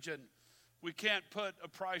huge, and we can't put a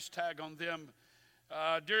price tag on them.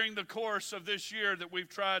 During the course of this year that we've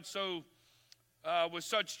tried with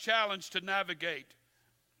such challenge to navigate,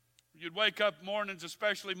 you'd wake up mornings,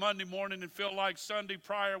 especially Monday morning, and feel like Sunday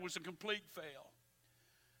prior was a complete fail.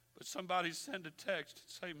 But somebody send a text and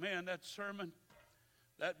say, man, that sermon,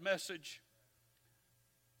 that message,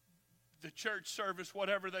 the church service,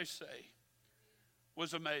 whatever they say,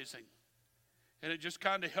 was amazing. And it just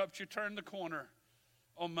kind of helped you turn the corner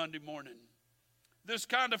on Monday morning. This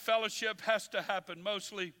kind of fellowship has to happen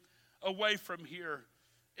mostly away from here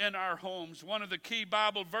in our homes. One of the key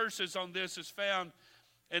Bible verses on this is found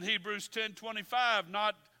in Hebrews 10:25,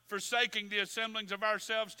 not forsaking the assemblings of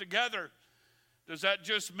ourselves together. Does that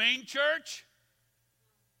just mean church?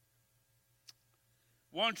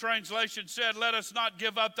 One translation said, let us not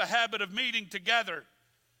give up the habit of meeting together.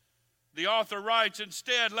 The author writes,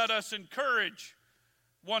 instead, let us encourage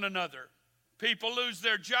one another. People lose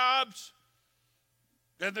their jobs,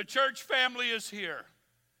 and the church family is here.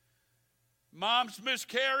 Moms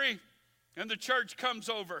miscarry, and the church comes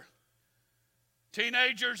over.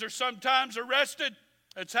 Teenagers are sometimes arrested.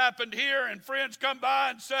 It's happened here, and friends come by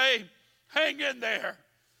and say, hang in there.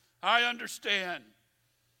 I understand.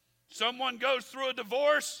 Someone goes through a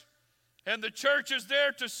divorce, and the church is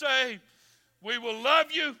there to say, we will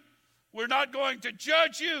love you, we're not going to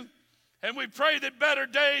judge you, and we pray that better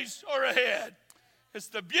days are ahead. It's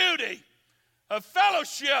the beauty of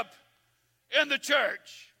fellowship in the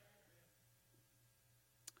church.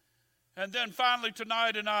 And then finally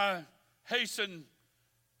tonight, and I hasten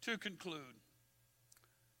to conclude,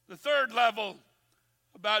 the third level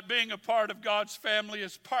about being a part of God's family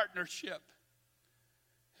is partnership.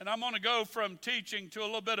 And I'm going to go from teaching to a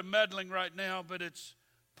little bit of meddling right now, but it's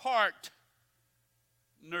partnership.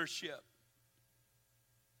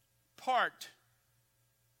 Partnership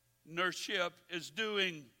is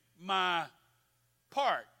doing my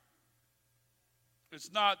part.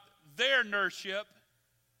 It's not their nurship.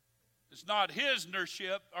 It's not his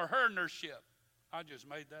nurship or her nurship. I just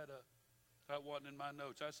made that up. That wasn't in my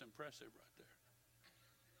notes. That's impressive right there.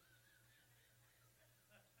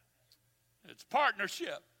 It's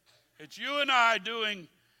partnership. It's you and I doing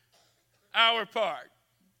our part.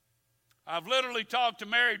 I've literally talked to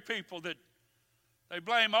married people that they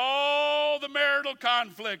blame all the marital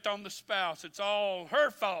conflict on the spouse. It's all her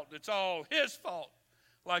fault. It's all his fault.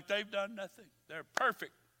 Like they've done nothing. They're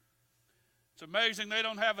perfect. It's amazing they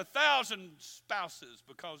don't have 1,000 spouses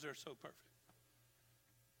because they're so perfect.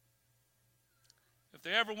 If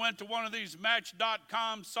they ever went to one of these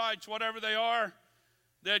Match.com sites, whatever they are,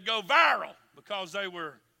 they'd go viral because they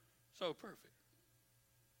were so perfect.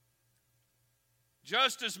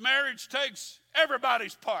 Just as marriage takes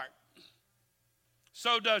everybody's part,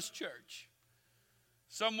 so does church.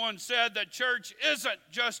 Someone said that church isn't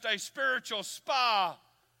just a spiritual spa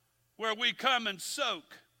where we come and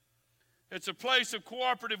soak. It's a place of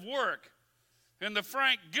cooperative work. In the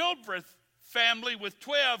Frank Gilbreth family with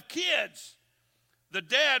 12 kids, the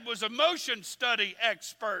dad was a motion study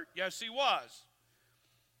expert. Yes, he was.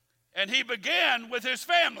 And he began with his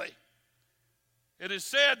family. It is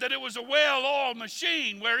said that it was a well-oiled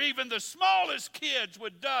machine where even the smallest kids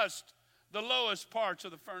would dust the lowest parts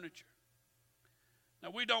of the furniture. Now,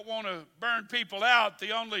 we don't want to burn people out.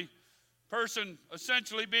 The only person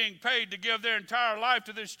essentially being paid to give their entire life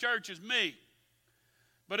to this church is me.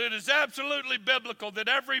 But it is absolutely biblical that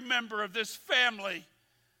every member of this family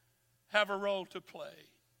have a role to play.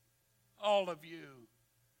 All of you,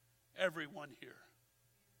 everyone here.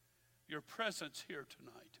 Your presence here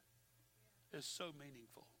tonight is so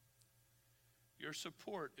meaningful. Your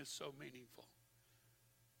support is so meaningful.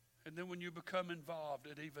 And then when you become involved,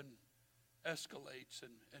 it even escalates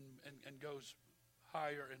and goes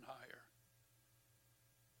higher and higher.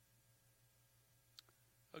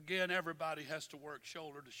 Again, everybody has to work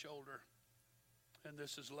shoulder to shoulder, and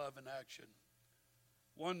this is love in action.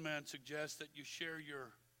 One man suggests that you share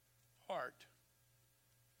your heart.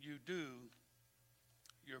 You do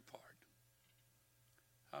your part.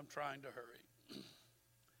 I'm trying to hurry.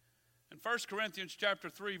 In 1 Corinthians chapter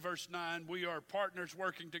 3, verse 9, we are partners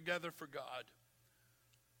working together for God.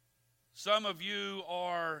 Some of you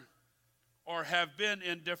are or have been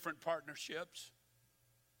in different partnerships,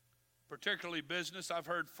 particularly business. I've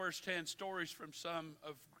heard firsthand stories from some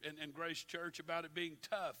in Grace Church about it being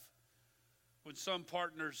tough when some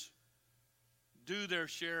partners do their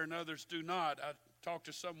share and others do not. I talked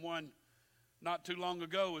to someone not too long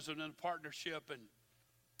ago who was in a partnership, and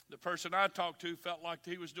the person I talked to felt like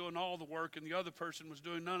he was doing all the work and the other person was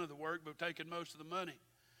doing none of the work but taking most of the money.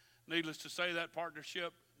 Needless to say, that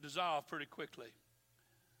partnership dissolved pretty quickly.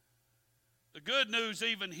 The good news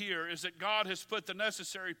even here is that God has put the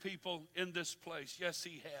necessary people in this place. Yes,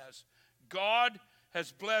 he has. God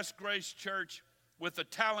has blessed Grace Church with the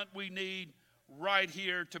talent we need right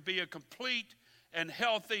here to be a complete and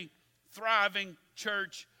healthy, thriving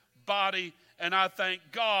church body. And I thank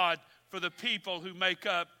God for the people who make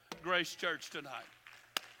up Grace Church tonight.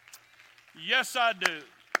 Yes, I do.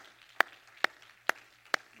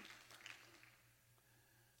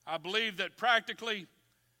 I believe that practically,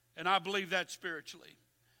 and I believe that spiritually.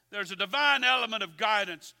 There's a divine element of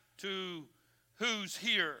guidance to who's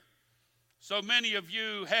here. So many of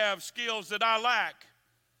you have skills that I lack.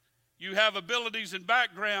 You have abilities and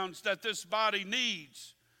backgrounds that this body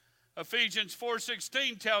needs. Ephesians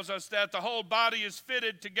 4:16 tells us that the whole body is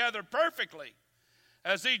fitted together perfectly.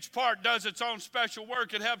 As each part does its own special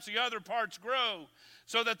work, it helps the other parts grow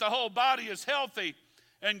so that the whole body is healthy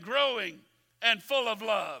and growing and full of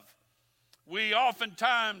love. We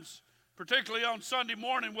oftentimes, particularly on Sunday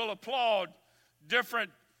morning, will applaud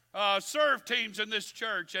different serve teams in this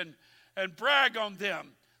church and brag on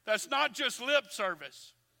them. That's not just lip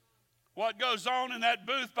service. What goes on in that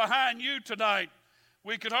booth behind you tonight,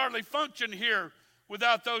 we could hardly function here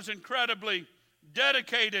without those incredibly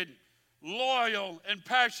dedicated, loyal, and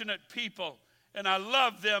passionate people. And I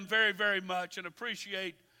love them very, very much and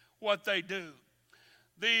appreciate what they do.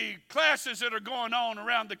 The classes that are going on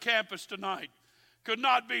around the campus tonight could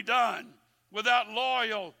not be done without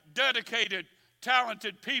loyal, dedicated,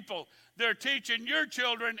 talented people. They're teaching your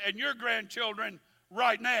children and your grandchildren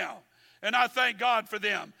right now. And I thank God for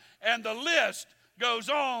them. And the list goes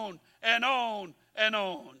on and on and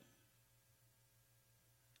on.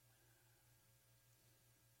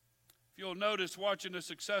 If you'll notice, watching a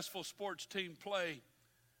successful sports team play,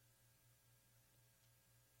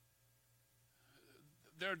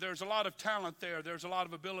 there's a lot of talent there. There's a lot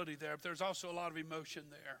of ability there. But there's also a lot of emotion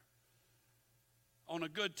there. On a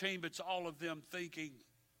good team, it's all of them thinking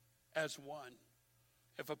as one.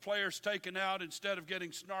 If a player's taken out, instead of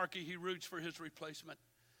getting snarky, he roots for his replacement.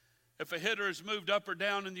 If a hitter is moved up or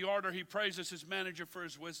down in the order, he praises his manager for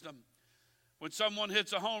his wisdom. When someone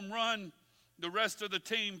hits a home run, the rest of the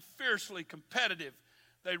team, fiercely competitive,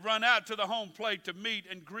 they run out to the home plate to meet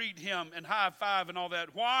and greet him and high five and all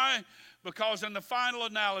that. Why? Because in the final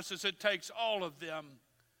analysis, it takes all of them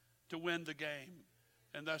to win the game.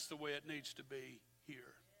 And that's the way it needs to be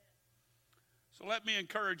here. So let me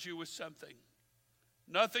encourage you with something.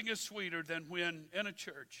 Nothing is sweeter than when in a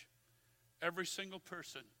church, every single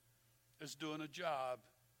person is doing a job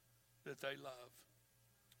that they love.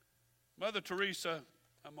 Mother Teresa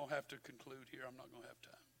I'm going to have to conclude here. I'm not going to have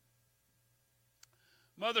time.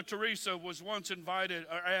 Mother Teresa was once invited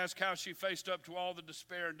or asked how she faced up to all the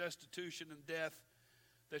despair and destitution and death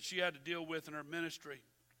that she had to deal with in her ministry.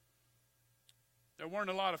 There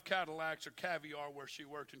weren't a lot of Cadillacs or caviar where she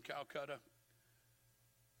worked in Calcutta.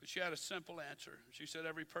 But she had a simple answer. She said,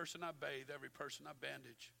 every person I bathe, every person I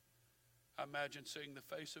bandage, I imagine seeing the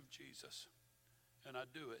face of Jesus, and I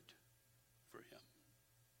do it for him.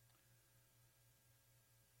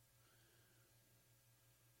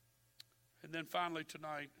 And then finally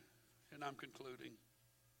tonight, and I'm concluding,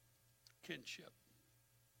 kinship.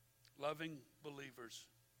 Loving believers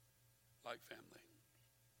like family.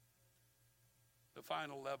 The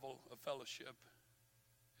final level of fellowship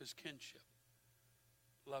is kinship.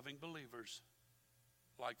 Loving believers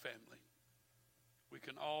like family. We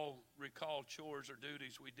can all recall chores or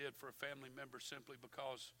duties we did for a family member simply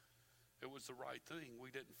because it was the right thing.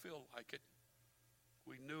 We didn't feel like it.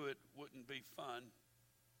 We knew it wouldn't be fun.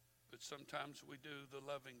 But sometimes we do the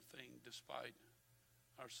loving thing despite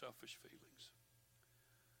our selfish feelings.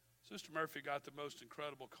 Sister Murphy got the most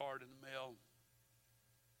incredible card in the mail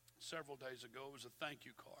several days ago. It was a thank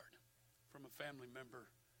you card from a family member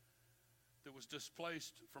that was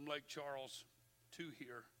displaced from Lake Charles to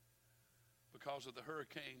here because of the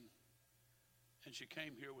hurricane, and she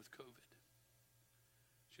came here with COVID.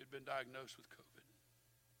 She had been diagnosed with COVID.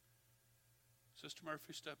 Sister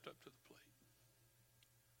Murphy stepped up to the plate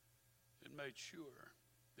and made sure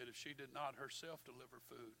that if she did not herself deliver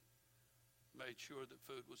food, made sure that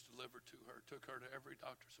food was delivered to her, took her to every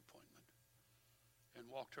doctor's appointment,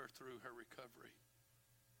 and walked her through her recovery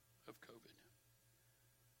of COVID.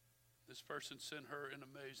 This person sent her an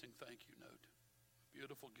amazing thank you note, a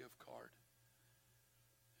beautiful gift card.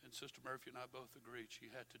 And Sister Murphy and I both agreed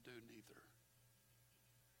she had to do neither.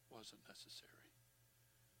 Wasn't necessary.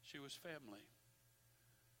 She was family.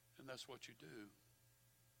 And that's what you do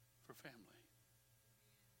for family.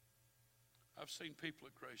 I've seen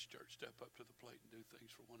people at Grace Church step up to the plate and do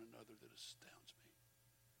things for one another that astounds me.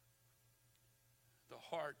 The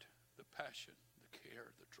heart, the passion, the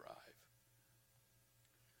care, the drive.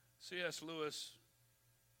 C.S. Lewis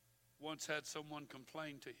once had someone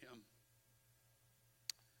complain to him.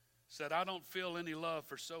 Said, I don't feel any love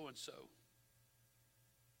for so-and-so.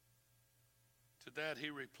 To that he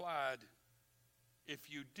replied, if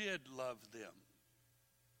you did love them,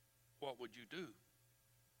 what would you do?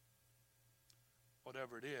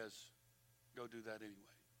 Whatever it is, go do that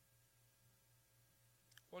anyway.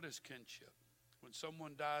 What is kinship? When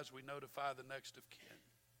someone dies, we notify the next of kin.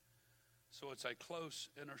 So it's a close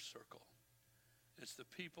inner circle. It's the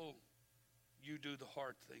people you do the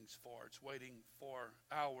hard things for. It's waiting for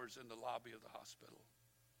hours in the lobby of the hospital.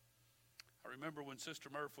 I remember when Sister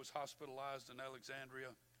Murph was hospitalized in Alexandria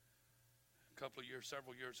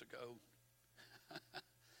several years ago.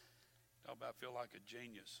 Talk about feel like a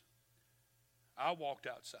genius. I walked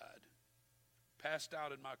outside, passed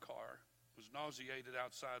out in my car, was nauseated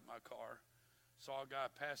outside my car, saw a guy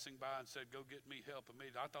passing by and said, go get me help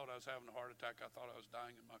immediately. I thought I was having a heart attack. I thought I was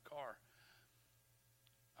dying in my car.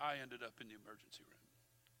 I ended up in the emergency room.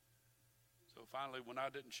 So finally, when I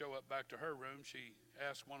didn't show up back to her room, she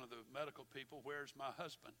asked one of the medical people, where's my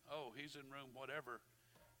husband? Oh, he's in room whatever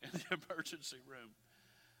in the emergency room.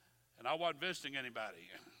 And I wasn't visiting anybody.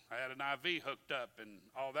 I had an IV hooked up and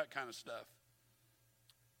all that kind of stuff.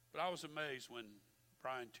 But I was amazed when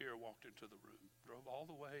Brian Tier walked into the room, drove all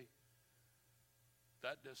the way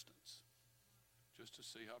that distance just to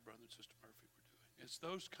see how Brother and Sister Murphy were doing. It's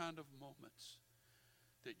those kind of moments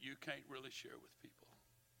that you can't really share with people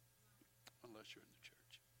unless you're in the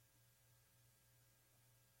church.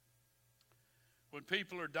 When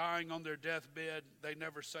people are dying on their deathbed, they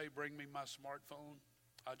never say, bring me my smartphone.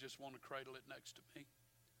 I just want to cradle it next to me.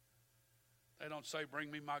 They don't say,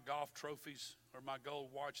 bring me my golf trophies or my gold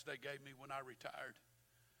watch they gave me when I retired.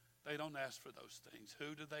 They don't ask for those things.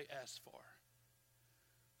 Who do they ask for?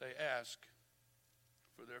 They ask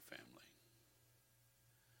for their family.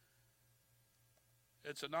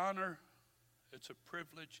 It's an honor, it's a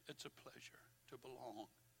privilege, it's a pleasure to belong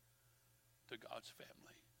to God's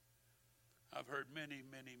family. I've heard many,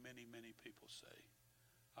 many, many, many people say,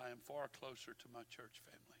 I am far closer to my church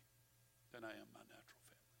family than I am my natural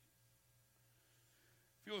family.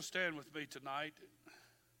 If you'll stand with me tonight,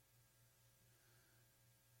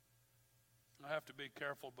 I have to be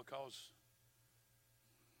careful because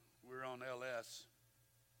we're on LS,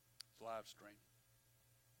 it's live stream.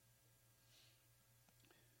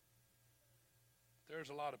 There's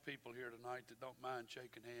a lot of people here tonight that don't mind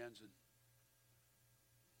shaking hands, and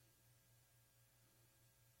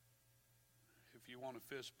if you want a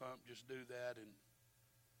fist bump, just do that. And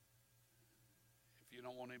If you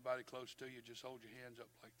don't want anybody close to you, just hold your hands up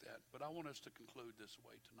like that. But I want us to conclude this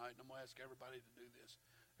way tonight, and I'm going to ask everybody to do this.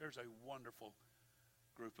 There's a wonderful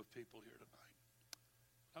group of people here tonight.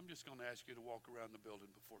 I'm just going to ask you to walk around the building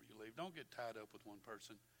before you leave. Don't get tied up with one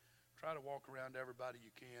person. Try to walk around everybody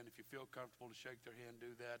you can. If you feel comfortable to shake their hand,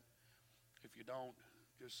 do that. If you don't,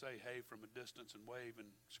 just say hey from a distance and wave and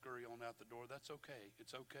scurry on out the door. That's okay.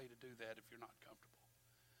 It's okay to do that if you're not comfortable.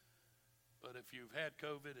 But if you've had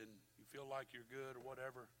COVID and you feel like you're good or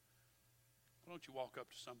whatever, why don't you walk up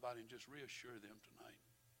to somebody and just reassure them tonight?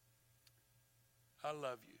 I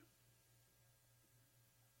love you.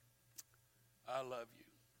 I love you.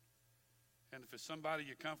 And if it's somebody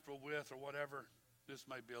you're comfortable with or whatever, this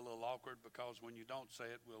may be a little awkward because when you don't say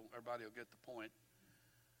it, everybody will get the point.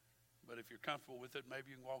 But if you're comfortable with it, maybe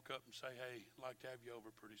you can walk up and say, hey, I'd like to have you over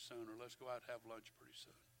pretty soon, or let's go out and have lunch pretty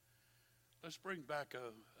soon. Let's bring back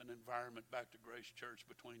an environment back to Grace Church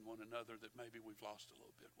between one another that maybe we've lost a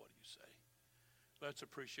little bit. What do you say? Let's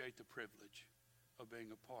appreciate the privilege of being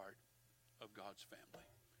a part of God's family.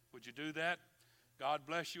 Would you do that? God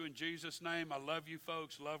bless you in Jesus' name. I love you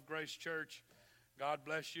folks. Love Grace Church. God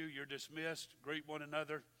bless you. You're dismissed. Greet one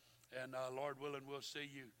another. And Lord willing, we'll see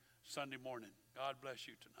you Sunday morning. God bless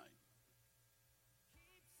you tonight.